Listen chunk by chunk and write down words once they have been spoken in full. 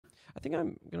I think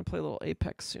I'm gonna play a little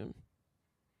Apex soon.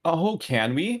 Oh,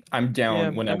 can we? I'm down Yeah,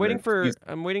 whenever.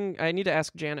 I'm waiting. I need to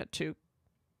ask Janet too.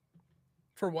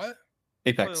 For what? Play a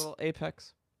Apex. little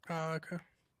Apex. Okay.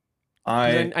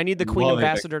 I need the Queen love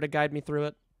Ambassador to guide me through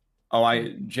it. Oh,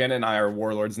 Janet and I are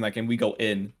warlords in that game. We go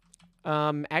in.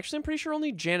 Actually, I'm pretty sure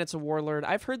only Janet's a warlord.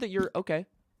 I've heard that you're okay.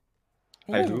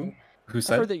 Who? Who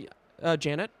said? I've heard that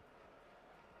Janet.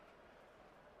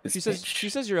 She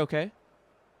says you're okay.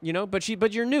 You know, but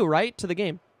you're new, right, to the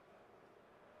game.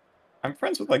 I'm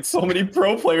friends with like so many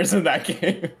pro players in that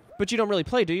game. But you don't really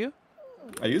play, do you?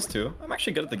 I used to. I'm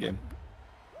actually good at the game.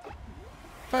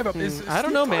 5 up. I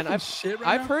don't know, man. I've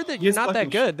heard that you're not that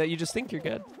good. That you just think you're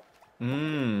good.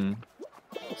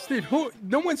 Steve,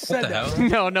 no one said that.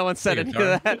 No, no one said any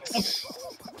of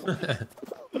that.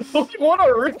 What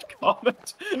a rich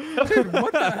comment. Dude,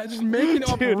 what the? Just making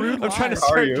up rude. I'm trying to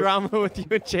start drama with you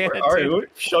and Janet. Where are you?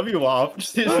 Shove you off.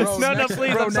 Bro, no,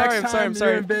 please. Bro, I'm sorry. I'm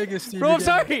sorry. In Vegas, Steve, bro, I'm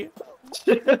sorry.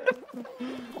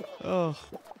 Oh.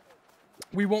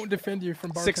 We won't defend you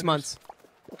from bartenders. 6 months.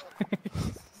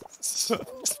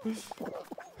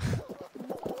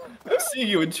 I'm seeing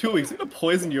you in 2 weeks. I'm gonna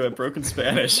poison you at broken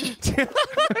Spanish. I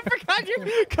forgot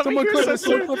you coming here so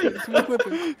soon. Someone clip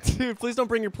it. Dude, please don't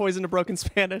bring your poison to broken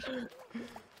Spanish.